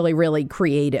get really, really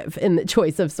creative in the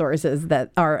choice of sources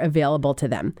that are available to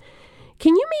them.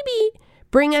 Can you maybe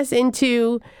bring us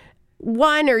into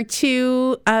one or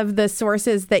two of the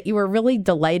sources that you were really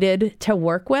delighted to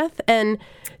work with, and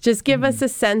just give us a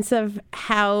sense of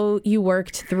how you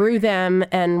worked through them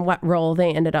and what role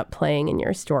they ended up playing in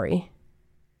your story?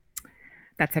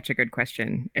 That's such a good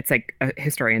question. It's like a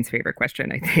historian's favorite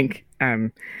question, I think.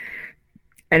 And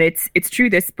it's true,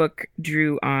 this book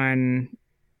drew on,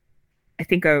 I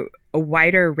think, a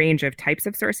wider range of types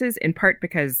of sources, in part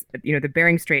because, the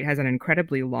Bering Strait has an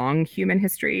incredibly long human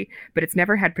history, but it's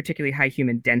never had particularly high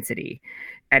human density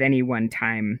at any one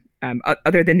time.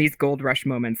 Other than these gold rush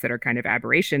moments that are kind of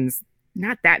aberrations,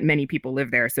 not that many people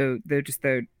live there. So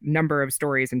the number of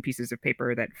stories and pieces of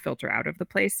paper that filter out of the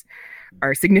place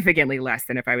are significantly less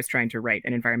than if I was trying to write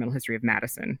an environmental history of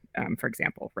Madison, for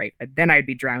example, right? Then I'd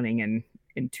be drowning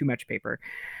in too much paper.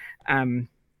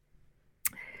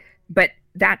 But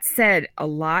that said, a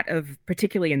lot of,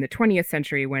 particularly in the 20th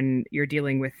century, when you're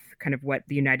dealing with kind of what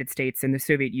the United States and the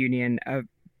Soviet Union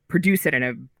produce at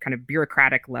a kind of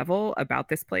bureaucratic level about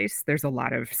this place, there's a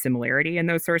lot of similarity in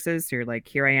those sources. So you're like,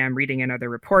 here I am reading another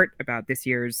report about this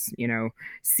year's,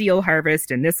 seal harvest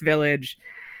in this village.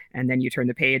 And then you turn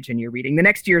the page and you're reading the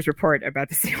next year's report about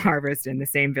the seal harvest in the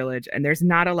same village. And there's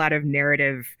not a lot of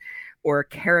narrative or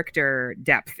character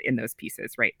depth in those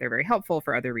pieces, right? They're very helpful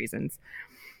for other reasons.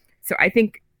 So I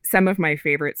think some of my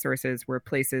favorite sources were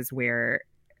places where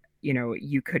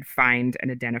you could find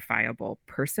an identifiable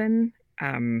person,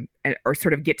 or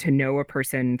sort of get to know a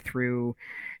person through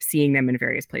seeing them in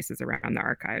various places around the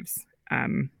archives.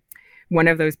 One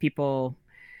of those people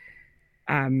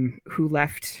who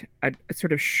left a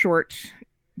sort of short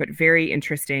but very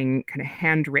interesting kind of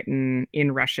handwritten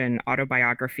in Russian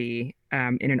autobiography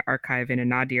in an archive in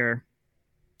Anadyr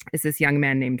is this young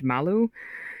man named Malu.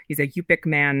 He's a Yupik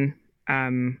man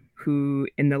who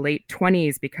in the late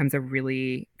 20s becomes a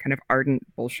really kind of ardent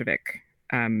Bolshevik.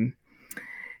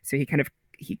 So he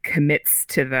commits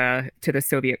to the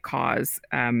Soviet cause,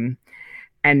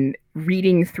 and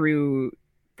reading through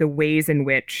the ways in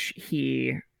which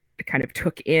he kind of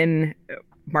took in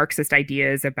Marxist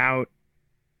ideas about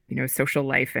social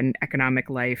life and economic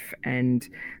life, and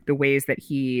the ways that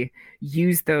he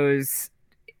used those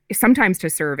sometimes to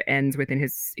serve ends within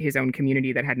his own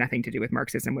community that had nothing to do with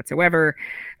Marxism whatsoever.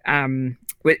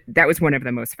 That was one of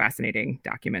the most fascinating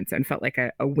documents, and felt like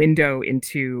a window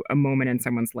into a moment in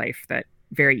someone's life that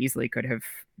very easily could have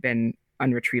been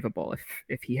unretrievable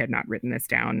if he had not written this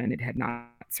down and it had not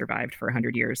survived for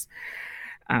 100 years.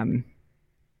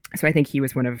 So I think he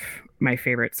was one of my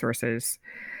favorite sources.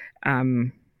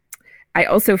 I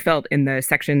also felt in the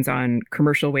sections on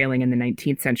commercial whaling in the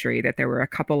 19th century that there were a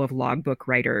couple of logbook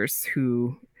writers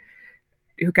who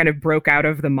kind of broke out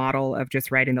of the model of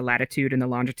just writing the latitude and the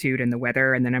longitude and the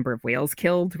weather and the number of whales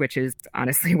killed, which is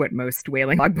honestly what most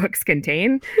whaling logbooks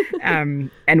contain, and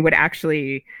would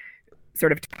actually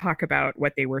sort of talk about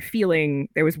what they were feeling.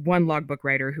 There was one logbook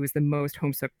writer who was the most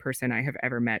homesick person I have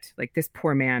ever met. Like, this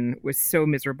poor man was so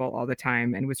miserable all the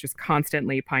time and was just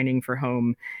constantly pining for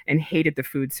home and hated the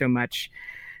food so much.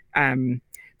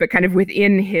 But kind of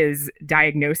within his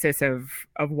diagnosis of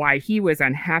why he was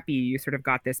unhappy, you sort of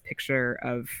got this picture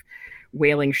of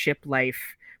whaling ship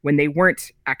life when they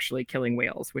weren't actually killing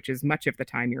whales, which is much of the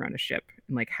time you're on a ship.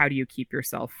 And like, how do you keep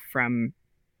yourself from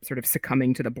sort of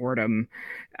succumbing to the boredom?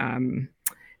 And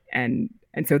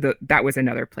so that was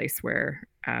another place where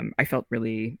I felt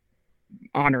really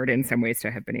honored in some ways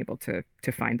to have been able to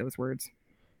find those words.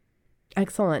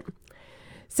 Excellent.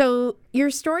 So your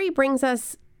story brings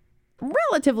us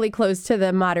relatively close to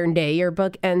the modern day. Your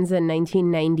book ends in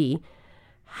 1990.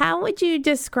 How would you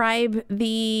describe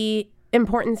the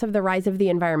importance of the rise of the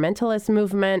environmentalist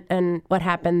movement and what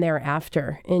happened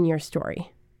thereafter in your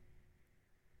story?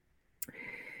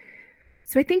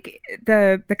 So I think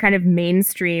the kind of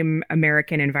mainstream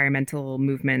American environmental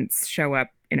movements show up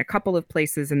in a couple of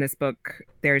places in this book.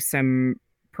 There's some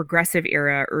progressive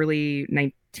era, early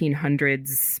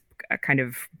 1900s kind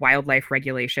of wildlife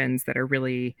regulations that are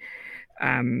really,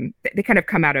 they kind of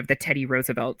come out of the Teddy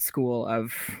Roosevelt school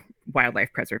of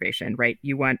wildlife preservation, right?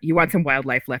 You want some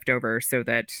wildlife left over so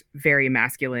that very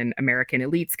masculine American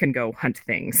elites can go hunt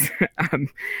things.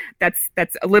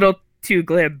 That's a little too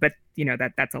glib, but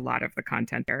that's a lot of the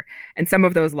content there. And some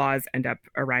of those laws end up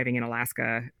arriving in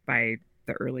Alaska by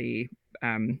the early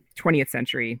 20th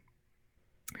century.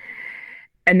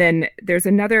 And then there's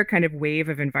another kind of wave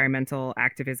of environmental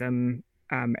activism,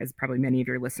 as probably many of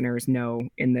your listeners know,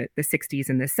 in the 60s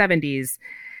and the 70s.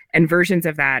 And versions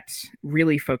of that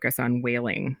really focus on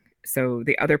whaling. So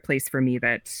the other place for me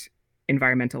that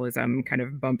environmentalism kind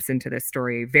of bumps into this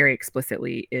story very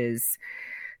explicitly is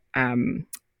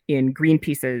in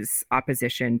Greenpeace's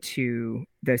opposition to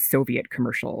the Soviet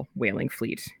commercial whaling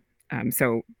fleet.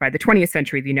 So by the 20th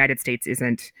century, the United States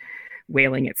isn't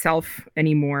whaling itself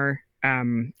anymore.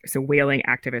 So whaling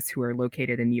activists who are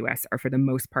located in the US are for the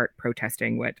most part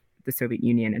protesting what the Soviet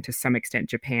Union and to some extent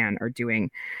Japan are doing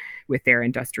with their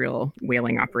industrial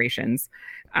whaling operations.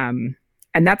 And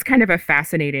that's kind of a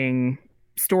fascinating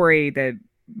story. The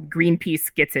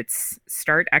Greenpeace gets its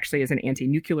start actually as an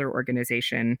anti-nuclear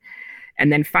organization,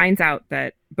 and then finds out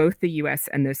that both the US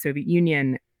and the Soviet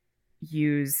Union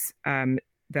use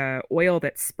the oil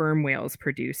that sperm whales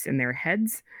produce in their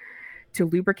heads to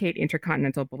lubricate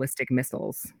intercontinental ballistic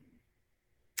missiles.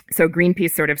 So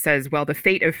Greenpeace sort of says, well, the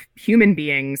fate of human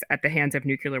beings at the hands of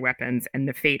nuclear weapons and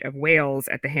the fate of whales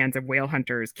at the hands of whale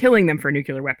hunters killing them for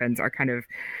nuclear weapons are kind of,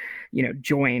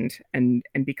 joined and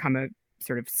become a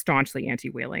sort of staunchly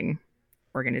anti-whaling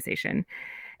organization.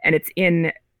 And it's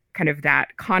in kind of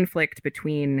that conflict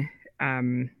between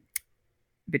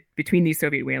these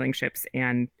Soviet whaling ships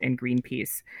and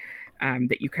Greenpeace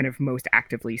that you kind of most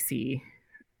actively see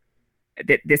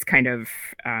that this kind of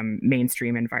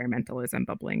mainstream environmentalism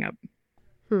bubbling up.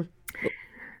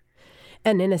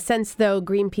 And in a sense, though,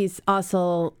 Greenpeace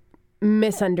also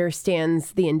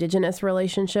misunderstands the indigenous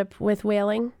relationship with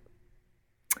whaling.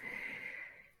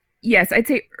 Yes, I'd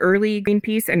say early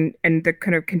Greenpeace and the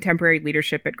kind of contemporary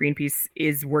leadership at Greenpeace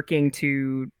is working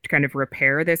to kind of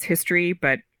repair this history,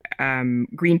 but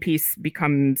Greenpeace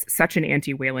becomes such an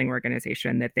anti-whaling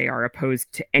organization that they are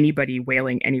opposed to anybody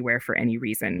whaling anywhere for any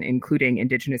reason, including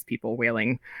Indigenous people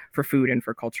whaling for food and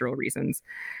for cultural reasons.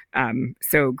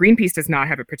 So Greenpeace does not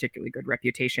have a particularly good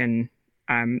reputation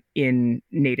in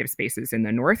native spaces in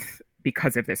the North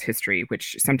because of this history,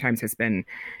 which sometimes has been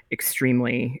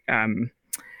extremely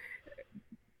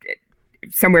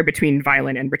somewhere between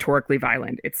violent and rhetorically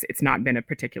violent. It's not been a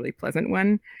particularly pleasant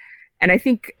one. And I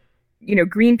think,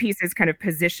 Greenpeace's kind of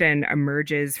position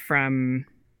emerges from,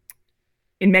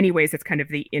 in many ways, it's kind of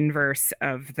the inverse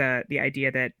of the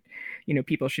idea that,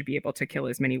 people should be able to kill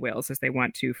as many whales as they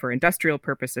want to for industrial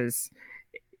purposes.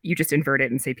 You just invert it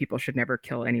and say people should never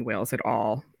kill any whales at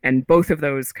all. And both of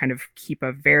those kind of keep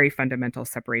a very fundamental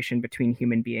separation between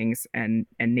human beings and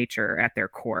nature at their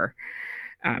core.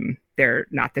 They're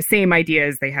not the same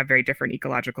ideas. They have very different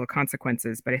ecological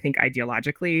consequences, but I think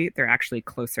ideologically, they're actually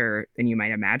closer than you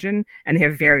might imagine. And they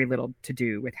have very little to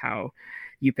do with how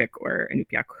Yupik or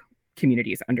Inupiaq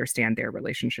communities understand their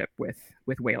relationship with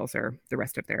whales or the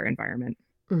rest of their environment.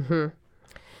 Mm-hmm.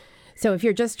 So if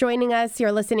you're just joining us,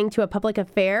 you're listening to A Public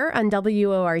Affair on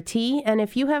WORT. And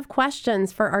if you have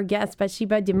questions for our guest,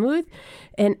 Bathsheba Demuth,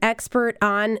 an expert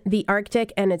on the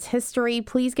Arctic and its history,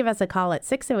 please give us a call at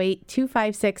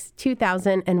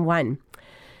 608-256-2001.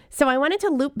 So I wanted to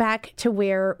loop back to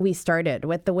where we started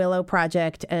with the Willow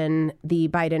Project and the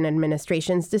Biden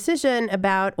administration's decision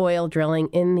about oil drilling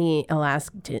in the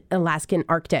Alaskan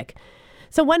Arctic.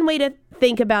 So one way to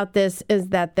think about this is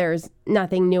that there's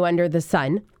nothing new under the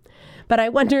sun. But I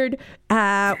wondered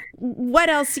what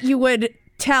else you would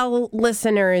tell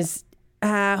listeners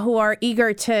who are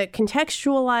eager to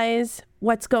contextualize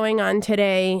what's going on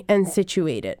today and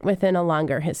situate it within a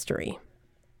longer history.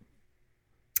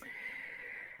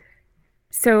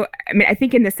 So, I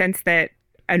think in the sense that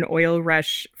an oil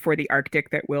rush for the Arctic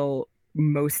that will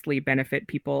mostly benefit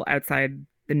people outside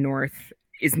the North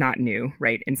is not new,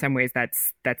 right? In some ways,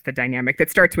 that's the dynamic that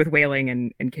starts with whaling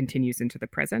and continues into the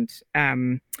present.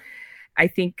 I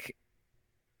think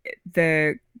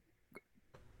the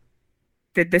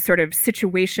sort of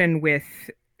situation with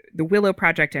the Willow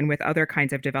Project and with other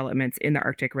kinds of developments in the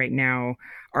Arctic right now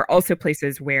are also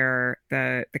places where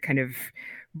the kind of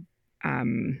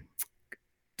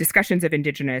discussions of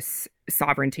Indigenous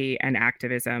sovereignty and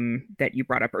activism that you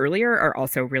brought up earlier are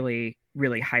also really,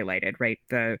 really highlighted, right?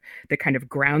 The kind of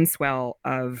groundswell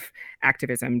of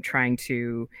activism trying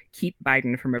to keep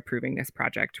Biden from approving this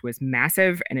project was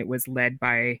massive, and it was led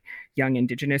by young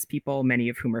Indigenous people, many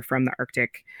of whom are from the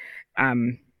Arctic.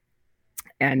 And,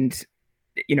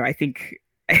 I think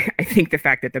the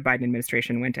fact that the Biden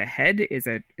administration went ahead is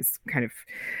kind of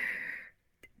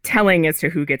telling as to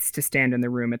who gets to stand in the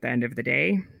room at the end of the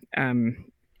day,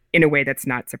 in a way that's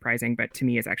not surprising, but to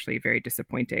me is actually very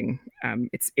disappointing.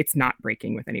 It's not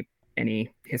breaking with any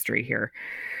history here,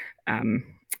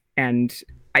 and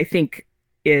I think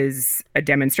is a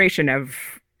demonstration of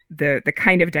the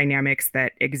kind of dynamics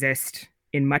that exist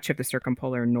in much of the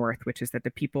circumpolar North, which is that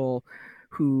the people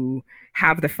who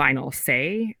have the final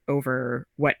say over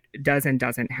what does and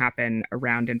doesn't happen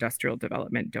around industrial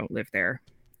development don't live there.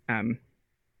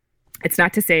 It's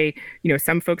not to say,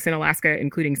 some folks in Alaska,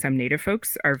 including some Native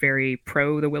folks, are very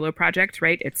pro the Willow Project,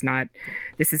 right? This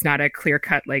is not a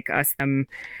clear-cut like us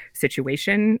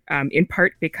situation, in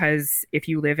part because if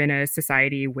you live in a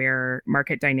society where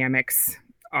market dynamics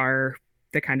are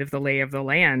the kind of the lay of the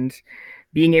land,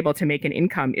 being able to make an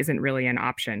income isn't really an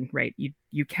option, right?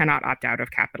 You cannot opt out of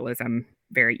capitalism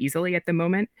very easily at the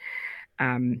moment.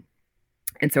 And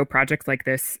so projects like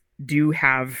this do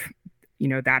have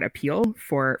that appeal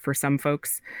for some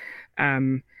folks.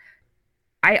 I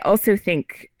also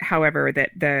think, however, that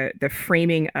the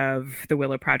framing of the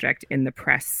Willow Project in the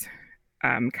press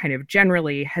kind of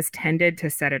generally has tended to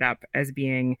set it up as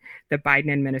being the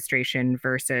Biden administration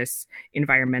versus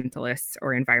environmentalists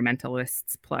or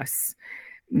environmentalists plus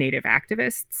Native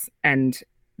activists. And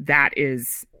that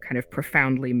is kind of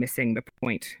profoundly missing the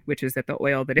point, which is that the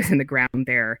oil that is in the ground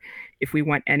there, if we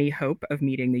want any hope of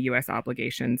meeting the US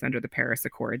obligations under the Paris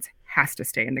Accords, has to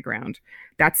stay in the ground.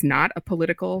 That's not a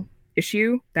political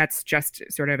issue. That's just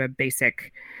sort of a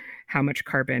basic, how much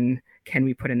carbon can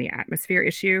we put in the atmosphere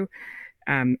issue.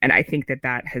 And I think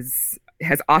that has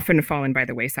often fallen by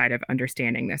the wayside of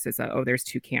understanding this as there's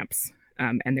two camps,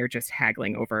 and they're just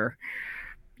haggling over,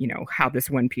 how this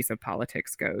one piece of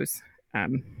politics goes.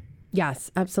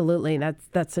 Yes, absolutely.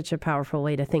 That's such a powerful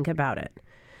way to think about it.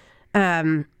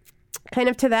 kind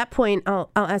of to that point, I'll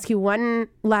ask you one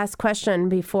last question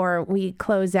before we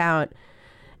close out.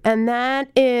 And that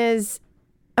is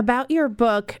about your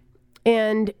book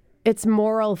and its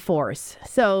moral force.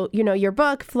 So, your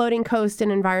book, Floating Coast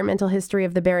and Environmental History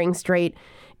of the Bering Strait,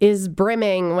 is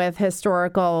brimming with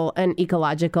historical and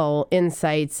ecological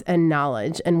insights and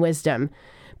knowledge and wisdom.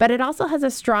 But it also has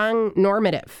a strong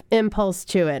normative impulse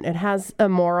to it. It has a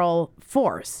moral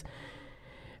force.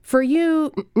 For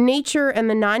you, nature and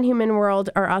the non-human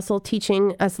world are also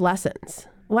teaching us lessons.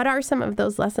 What are some of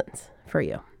those lessons for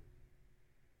you?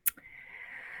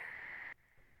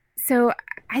 So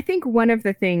I think one of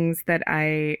the things that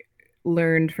I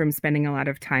learned from spending a lot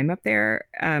of time up there,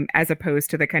 as opposed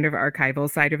to the kind of archival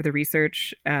side of the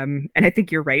research, and I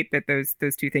think you're right that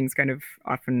those two things kind of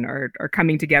often are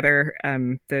coming together.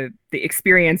 The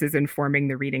experience is informing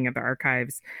the reading of the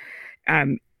archives.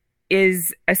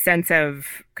 Is a sense of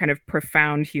kind of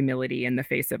profound humility in the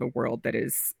face of a world that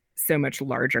is so much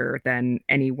larger than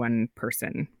any one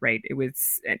person, right? It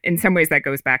was, in some ways, that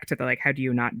goes back to the how do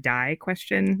you not die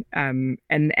question.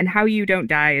 And how you don't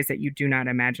die is that you do not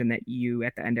imagine that you,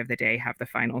 at the end of the day, have the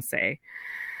final say.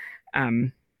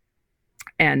 And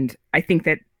I think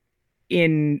that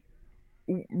in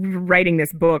writing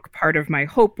this book, part of my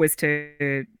hope was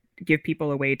to give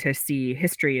people a way to see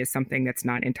history as something that's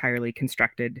not entirely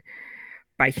constructed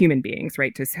by human beings,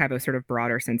 right? To have a sort of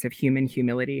broader sense of human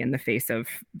humility in the face of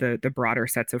the broader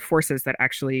sets of forces that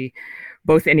actually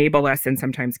both enable us and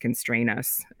sometimes constrain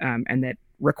us, and that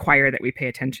require that we pay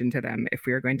attention to them if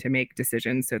we are going to make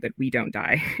decisions so that we don't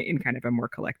die in kind of a more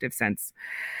collective sense.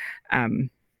 So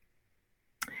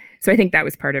I think that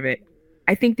was part of it.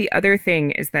 I think the other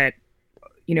thing is that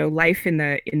life in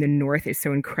the North is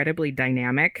so incredibly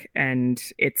dynamic, and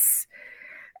it's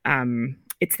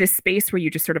this space where you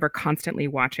just sort of are constantly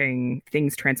watching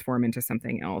things transform into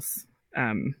something else,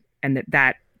 and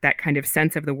that kind of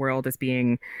sense of the world as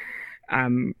being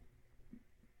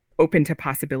open to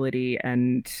possibility.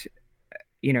 And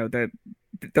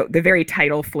the very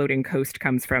title Floating Coast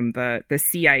comes from the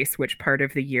sea ice, which part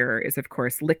of the year is, of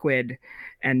course, liquid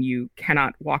and you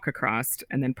cannot walk across.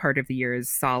 And then part of the year is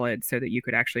solid, so that you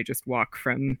could actually just walk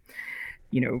from,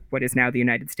 what is now the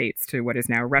United States to what is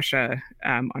now Russia,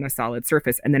 on a solid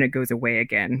surface. And then it goes away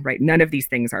again, right? None of these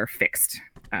things are fixed.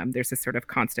 There's this sort of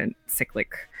constant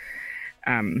cyclic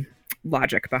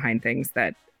logic behind things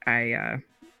that I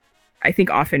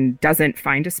think often doesn't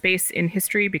find a space in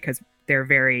history, because they're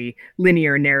very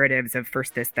linear narratives of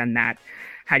first this, then that.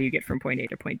 How do you get from point A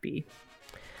to point B?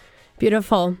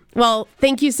 Beautiful. Well,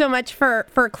 thank you so much for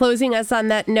closing us on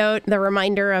that note, the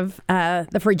reminder of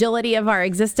the fragility of our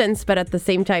existence, but at the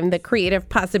same time, the creative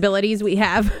possibilities we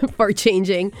have for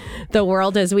changing the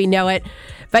world as we know it.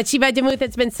 Bathsheba Demuth,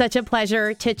 it's been such a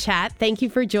pleasure to chat. Thank you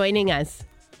for joining us.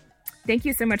 Thank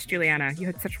you so much, Juliana. You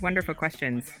had such wonderful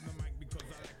questions.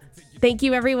 Thank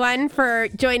you, everyone, for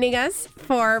joining us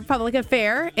for Public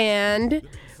Affair, and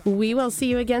we will see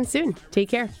you again soon. Take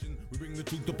care. We bring the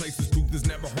truth to places truth is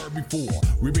never heard before.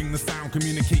 We bring the sound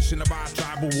communication of our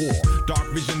tribal war.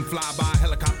 Dark vision fly by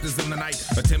helicopters in the night.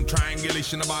 Attempt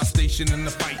triangulation of our station in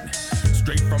the fight.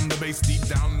 Straight from the base, deep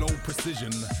down, low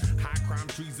precision. High crime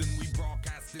treason, we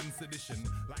broadcast in sedition.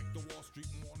 Like